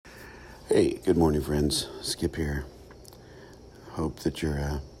Hey, good morning, friends. Skip here. Hope that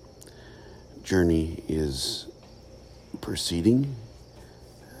your journey is proceeding,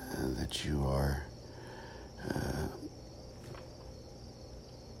 that you are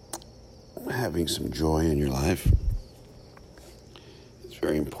having some joy in your life. It's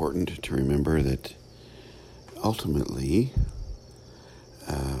very important to remember that ultimately,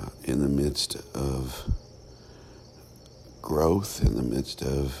 in the midst of growth, in the midst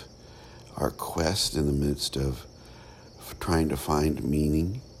of our quest, in the midst of trying to find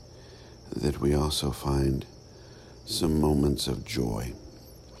meaning, that we also find some moments of joy.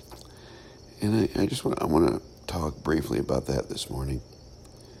 And I want to talk briefly about that this morning.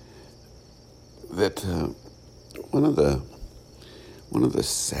 That one of the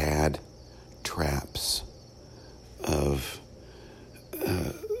sad traps of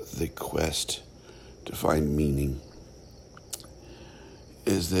the quest to find meaning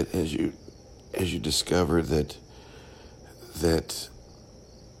is that as you discover that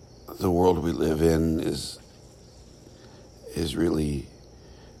the world we live in is really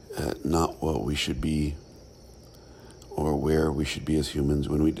not what we should be or where we should be as humans,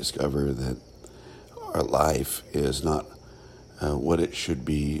 when we discover that our life is not what it should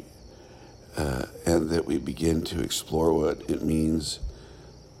be, and that we begin to explore what it means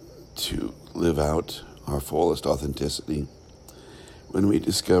to live out our fullest authenticity, when we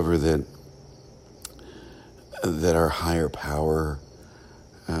discover that our higher power,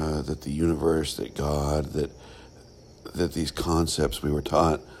 that the universe, that God, that these concepts we were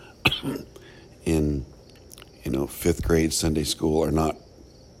taught in fifth grade Sunday school are not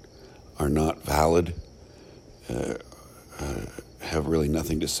valid, have really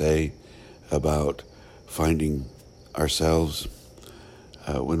nothing to say about finding ourselves,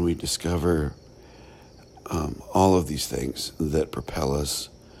 when we discover all of these things that propel us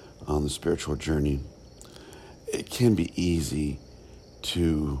on the spiritual journey, it can be easy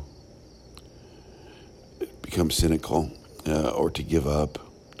to become cynical, or to give up,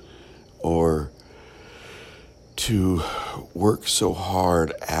 or to work so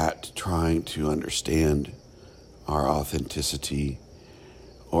hard at trying to understand our authenticity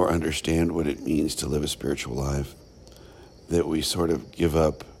or understand what it means to live a spiritual life, that we sort of give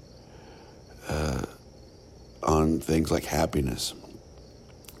up on things like happiness.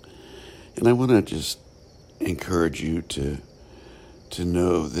 And I want to just encourage you to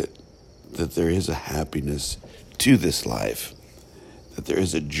know that there is a happiness to this life, that there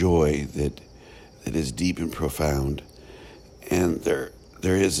is a joy that is deep and profound, and there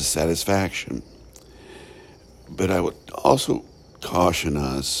is a satisfaction. But I would also caution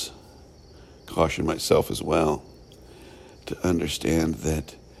myself as well, to understand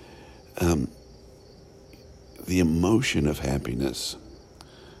that the emotion of happiness,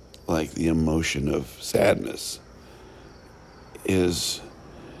 like the emotion of sadness, is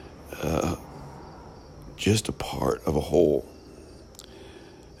just a part of a whole.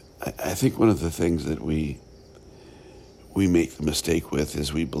 I think one of the things that we make the mistake with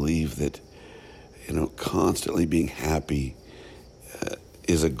is we believe that constantly being happy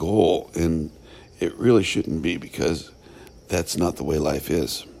is a goal, and it really shouldn't be, because that's not the way life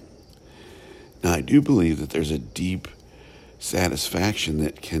is. Now, I do believe that there's a deep satisfaction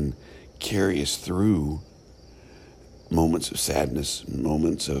that can carry us through moments of sadness,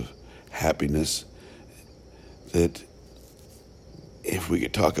 moments of happiness, that if we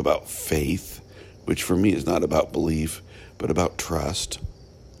could talk about faith, which for me is not about belief, but about trust,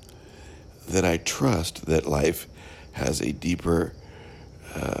 that I trust that life has a deeper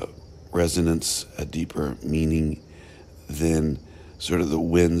resonance, a deeper meaning than sort of the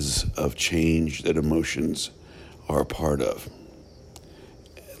winds of change that emotions are a part of.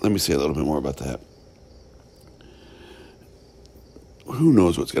 Let me say a little bit more about that. Who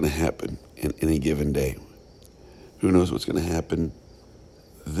knows what's going to happen in any given day? Who knows what's going to happen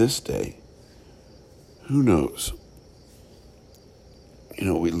this day? Who knows?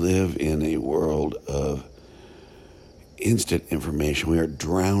 We live in a world of instant information. We are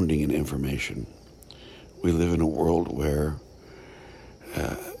drowning in information. We live in a world where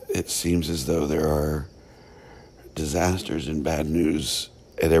it seems as though there are disasters and bad news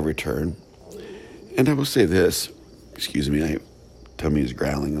at every turn. And I will say this, excuse me, my tummy is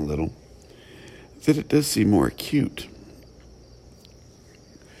growling a little, that it does seem more acute.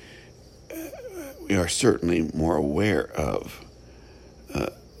 We are certainly more aware of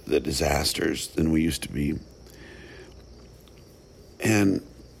the disasters than we used to be. And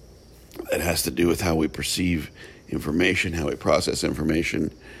that has to do with how we perceive information, how we process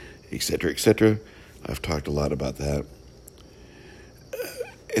information, etc., etc. I've talked a lot about that.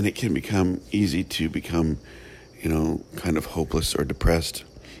 and it can become easy to become, kind of hopeless or depressed,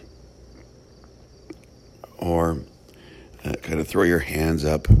 or kind of throw your hands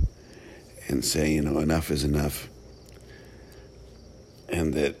up and say, enough is enough.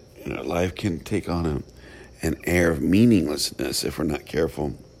 And that, life can take on an air of meaninglessness if we're not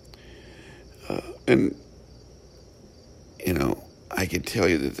careful. And I can tell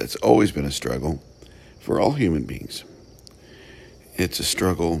you that that's always been a struggle for all human beings. It's a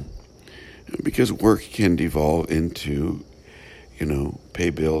struggle because work can devolve into, pay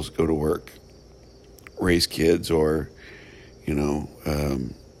bills, go to work, raise kids, or,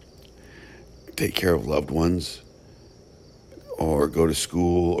 take care of loved ones, or go to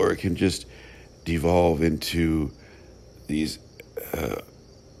school, or it can just devolve into these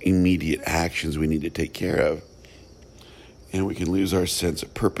immediate actions we need to take care of. And we can lose our sense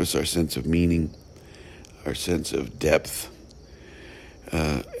of purpose, our sense of meaning, our sense of depth.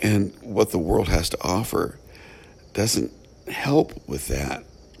 And what the world has to offer doesn't help with that.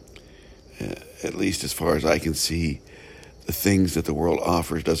 At least as far as I can see, the things that the world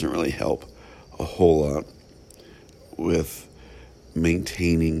offers doesn't really help a whole lot with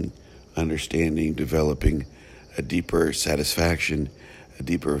maintaining, understanding, developing a deeper satisfaction, a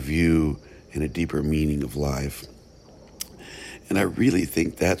deeper view, and a deeper meaning of life. And I really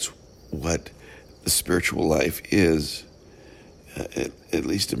think that's what the spiritual life is, at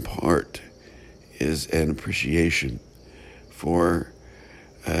least in part, is an appreciation for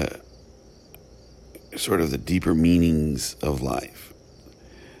sort of the deeper meanings of life.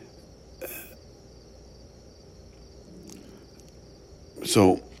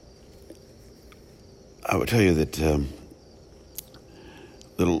 So I would tell you that I'm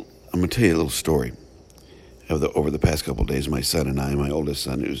going to tell you a little story of over the past couple of days. My son and I, my oldest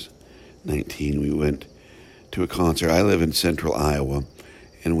son, who's 19, we went to a concert. I live in central Iowa,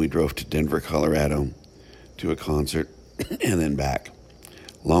 and we drove to Denver, Colorado to a concert and then back.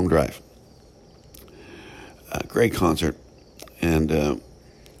 Long drive. Great concert. And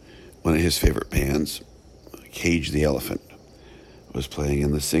one of his favorite bands, Cage the Elephant, was playing,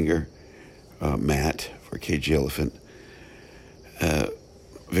 and the singer, Matt, for Cage the Elephant,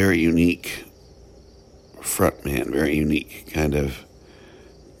 very unique frontman, very unique kind of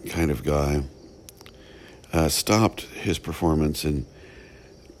guy, stopped his performance and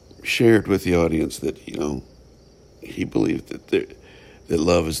shared with the audience that, he believed that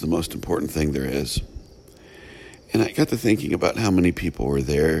love is the most important thing there is. And I got to thinking about how many people were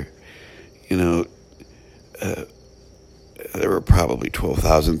there. There were probably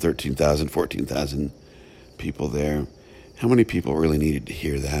 12,000, 13,000, 14,000 people there. How many people really needed to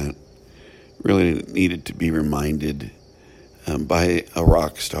hear that? Really needed to be reminded by a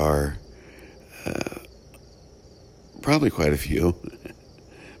rock star. Probably quite a few.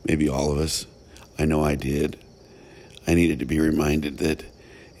 Maybe all of us. I know I did. I needed to be reminded that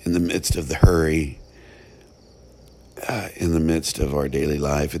in the midst of the hurry, in the midst of our daily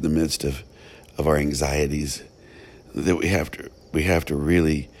life, in the midst of our anxieties, that we have to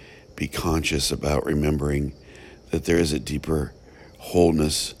really be conscious about remembering that there is a deeper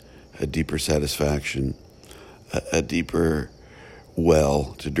wholeness, a deeper satisfaction, a deeper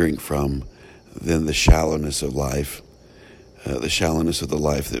well to drink from than the shallowness of life, the shallowness of the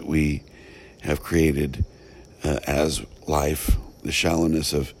life that we have created as life, the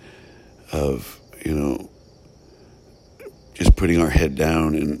shallowness of just putting our head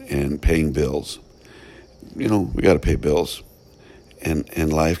down and paying bills. We got to pay bills,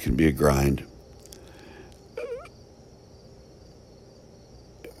 and life can be a grind.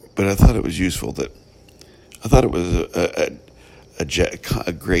 But I thought it was useful I thought it was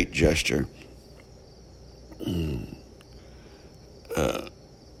a great gesture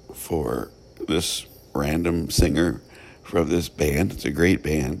for this random singer from this band. It's a great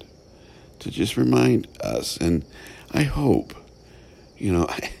band, to just remind us. And I hope,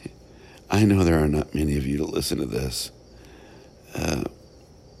 I know there are not many of you to listen to this,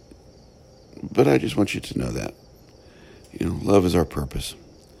 but I just want you to know that, love is our purpose.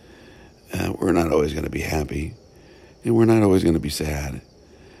 We're not always going to be happy, and we're not always going to be sad,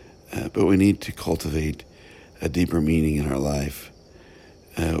 but we need to cultivate a deeper meaning in our life,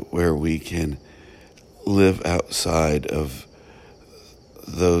 where we can live outside of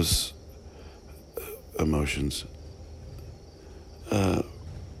those emotions.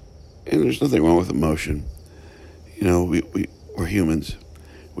 And there's nothing wrong with emotion. We're humans.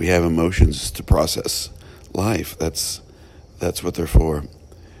 We have emotions to process life. That's what they're for.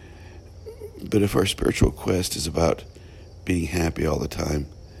 But if our spiritual quest is about being happy all the time,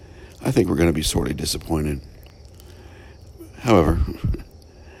 I think we're going to be sorely disappointed. However,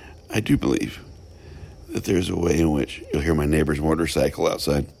 do believe that there's a way in which you'll hear my neighbor's motorcycle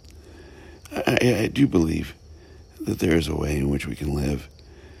outside. I do believe that there is a way in which we can live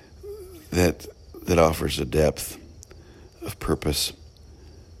that offers a depth of purpose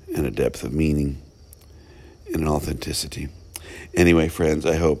and a depth of meaning and an authenticity. Anyway, friends,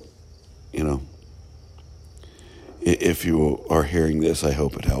 I hope, if you are hearing this, I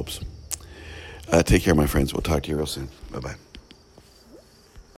hope it helps. Take care, my friends. We'll talk to you real soon. Bye-bye.